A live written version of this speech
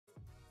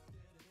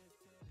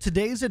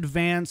Today's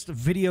advanced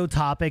video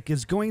topic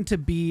is going to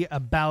be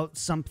about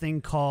something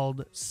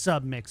called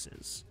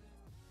submixes.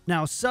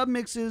 Now,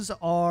 submixes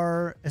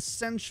are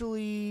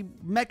essentially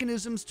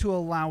mechanisms to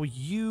allow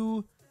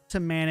you to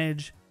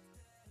manage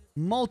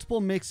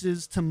multiple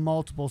mixes to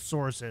multiple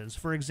sources.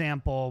 For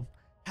example,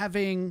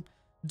 having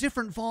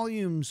different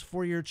volumes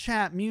for your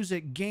chat,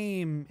 music,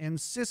 game, and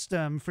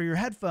system for your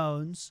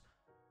headphones,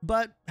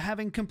 but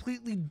having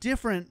completely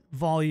different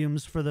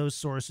volumes for those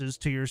sources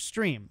to your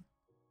stream.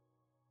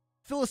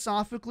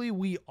 Philosophically,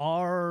 we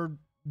are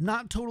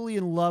not totally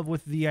in love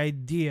with the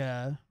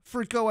idea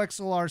for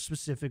GoXLR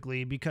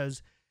specifically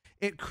because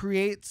it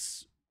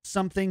creates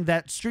something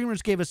that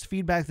streamers gave us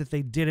feedback that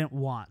they didn't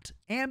want.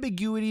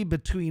 Ambiguity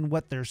between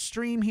what their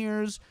stream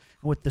hears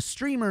and what the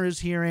streamer is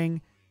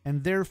hearing,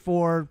 and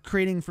therefore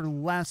creating for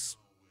less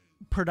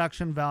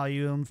production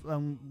value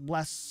and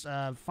less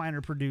finer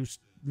produced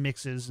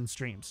mixes and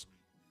streams.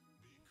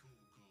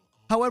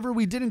 However,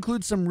 we did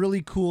include some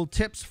really cool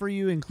tips for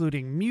you,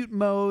 including mute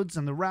modes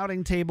and the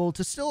routing table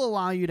to still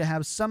allow you to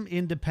have some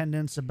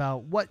independence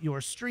about what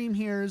your stream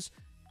hears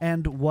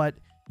and what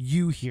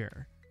you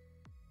hear.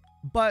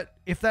 But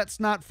if that's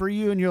not for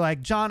you and you're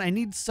like, John, I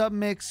need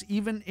submix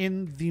even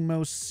in the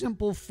most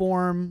simple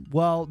form,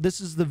 well,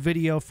 this is the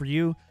video for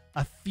you.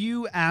 A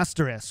few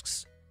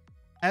asterisks.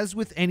 As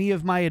with any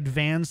of my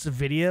advanced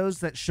videos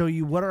that show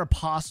you what are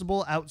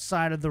possible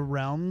outside of the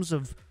realms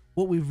of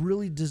what we've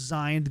really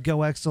designed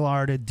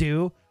GoXLR to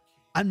do,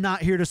 I'm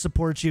not here to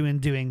support you in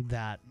doing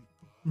that.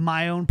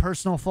 My own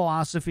personal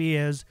philosophy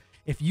is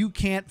if you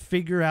can't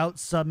figure out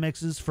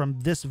submixes from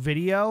this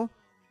video,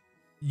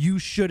 you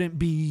shouldn't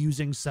be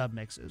using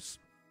submixes.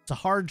 It's a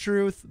hard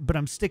truth, but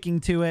I'm sticking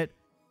to it.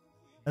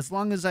 As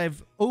long as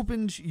I've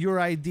opened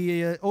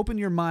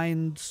your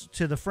mind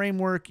to the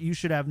framework, you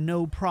should have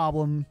no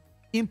problem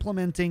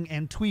implementing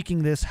and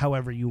tweaking this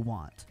however you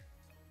want.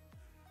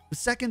 The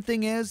second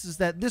thing is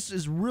that this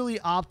is really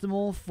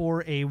optimal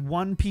for a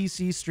one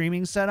PC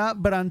streaming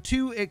setup, but on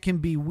two, it can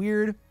be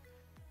weird.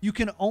 You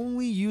can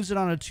only use it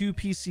on a 2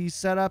 PC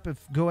setup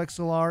if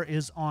GoXLR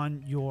is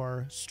on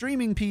your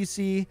streaming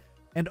PC,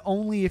 and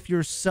only if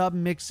you're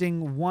submixing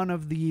one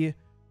of the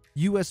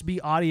USB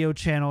audio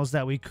channels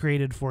that we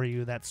created for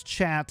you. That's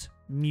chat,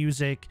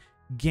 music,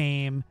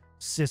 game,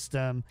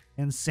 system,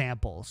 and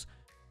samples.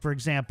 For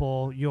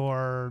example,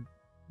 your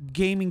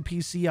gaming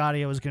PC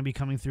audio is going to be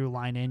coming through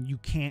line in. You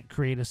can't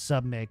create a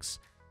submix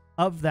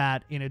of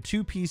that in a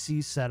 2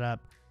 PC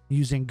setup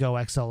using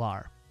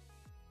GoXLR.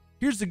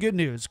 Here's the good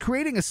news.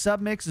 Creating a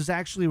submix is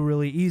actually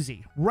really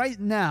easy. Right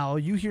now,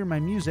 you hear my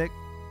music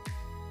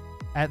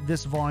at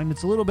this volume.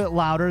 It's a little bit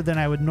louder than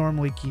I would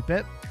normally keep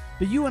it,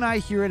 but you and I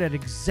hear it at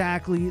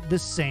exactly the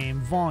same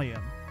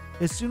volume.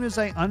 As soon as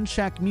I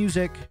uncheck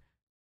music,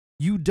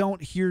 you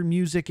don't hear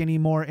music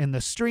anymore in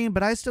the stream,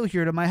 but I still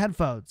hear it in my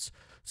headphones.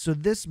 So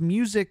this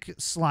music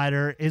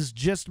slider is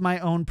just my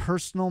own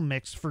personal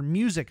mix for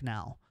music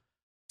now.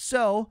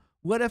 So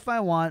what if I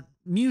want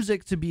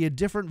music to be a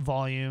different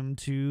volume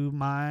to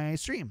my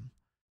stream?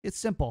 It's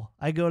simple.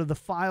 I go to the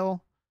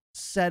File,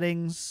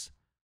 Settings,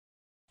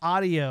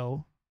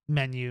 Audio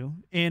menu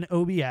in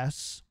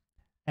OBS,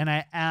 and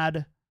I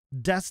add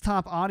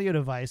Desktop Audio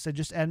Device. I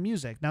just add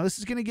music. Now this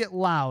is going to get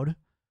loud,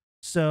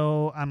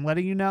 so I'm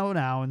letting you know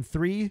now in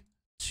 3,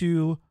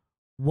 2,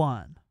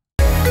 1.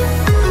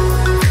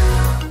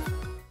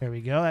 There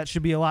we go. That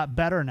should be a lot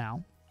better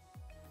now.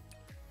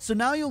 So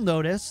now you'll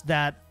notice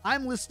that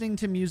I'm listening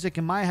to music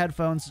in my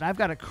headphones and I've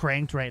got it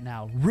cranked right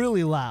now,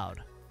 really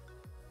loud.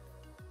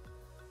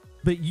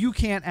 But you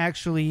can't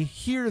actually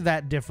hear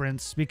that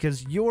difference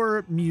because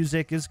your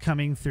music is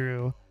coming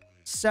through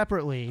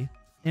separately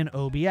in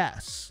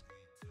OBS.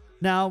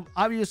 Now,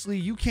 obviously,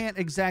 you can't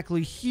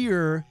exactly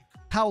hear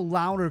how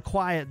loud or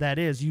quiet that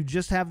is. You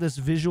just have this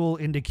visual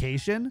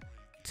indication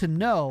to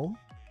know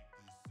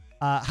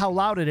how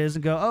loud it is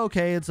and go, oh,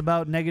 okay, it's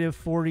about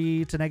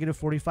 -40 to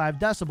 -45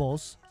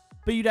 decibels.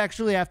 But you'd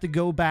actually have to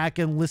go back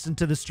and listen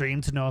to the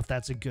stream to know if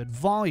that's a good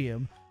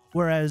volume.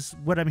 Whereas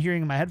what I'm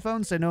hearing in my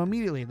headphones, I know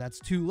immediately that's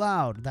too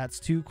loud, that's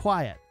too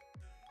quiet.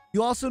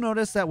 You'll also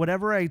notice that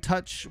whatever I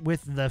touch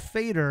with the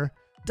fader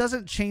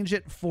doesn't change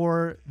it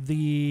for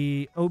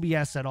the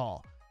OBS at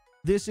all.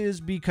 This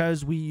is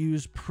because we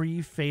use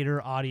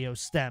pre-fader audio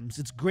stems.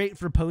 It's great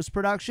for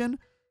post-production,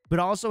 but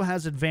also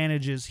has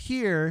advantages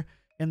here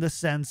in the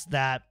sense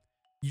that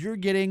you're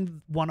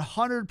getting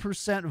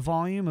 100%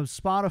 volume of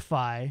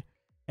Spotify,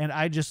 and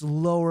I just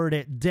lowered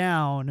it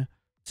down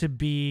to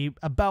be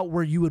about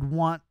where you would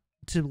want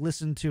to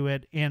listen to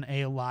it in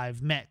a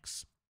live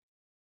mix.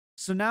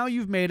 So now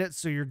you've made it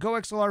so your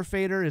GoXLR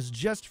fader is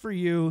just for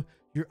you,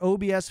 your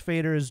OBS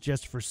fader is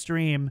just for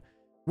stream.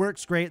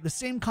 Works great. The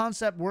same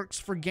concept works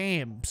for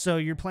game. So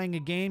you're playing a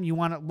game, you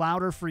want it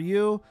louder for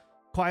you,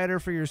 quieter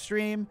for your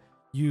stream.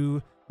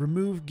 You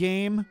remove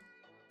game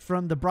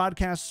from the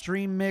broadcast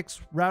stream mix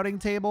routing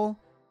table.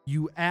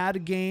 You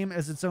add game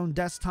as its own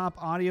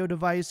desktop audio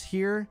device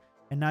here,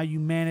 and now you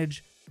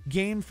manage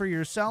game for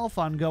yourself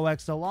on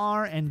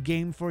GoXLR and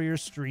game for your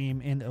stream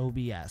in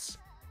OBS.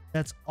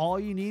 That's all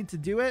you need to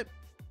do it.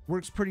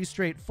 Works pretty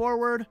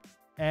straightforward.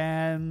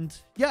 And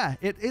yeah,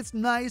 it's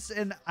nice.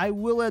 And I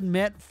will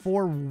admit,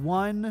 for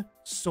one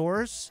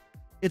source,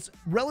 it's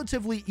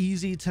relatively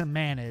easy to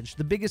manage.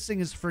 The biggest thing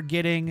is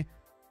forgetting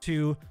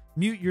to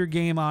mute your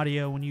game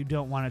audio when you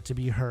don't want it to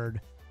be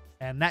heard.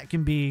 And that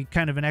can be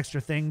kind of an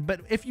extra thing.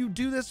 But if you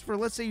do this for,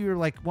 let's say you're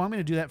like, well, I'm going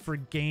to do that for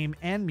game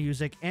and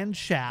music and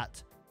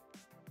chat,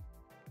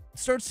 it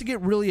starts to get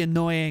really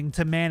annoying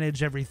to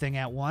manage everything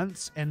at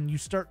once. And you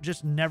start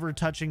just never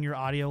touching your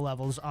audio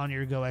levels on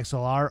your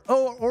GoXLR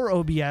or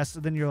OBS.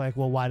 And then you're like,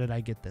 well, why did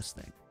I get this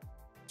thing?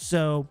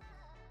 So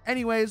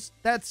anyways,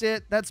 that's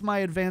it. That's my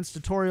advanced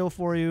tutorial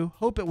for you.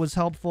 Hope it was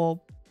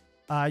helpful.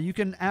 You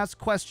can ask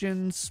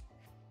questions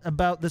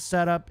about the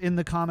setup in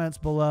the comments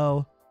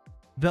below.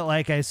 But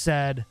like I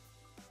said,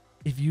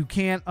 if you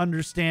can't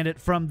understand it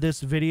from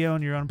this video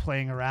and you're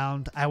playing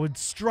around, I would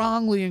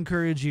strongly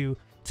encourage you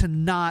to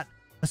not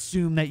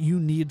assume that you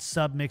need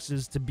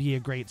submixes to be a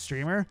great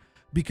streamer,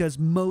 because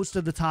most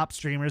of the top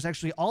streamers,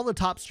 actually all the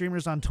top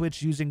streamers on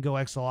Twitch using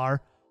GoXLR,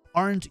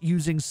 aren't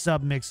using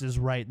submixes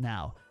right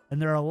now.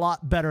 And they're a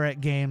lot better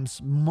at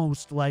games,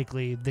 most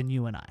likely, than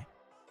you and I.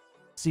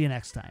 See you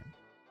next time.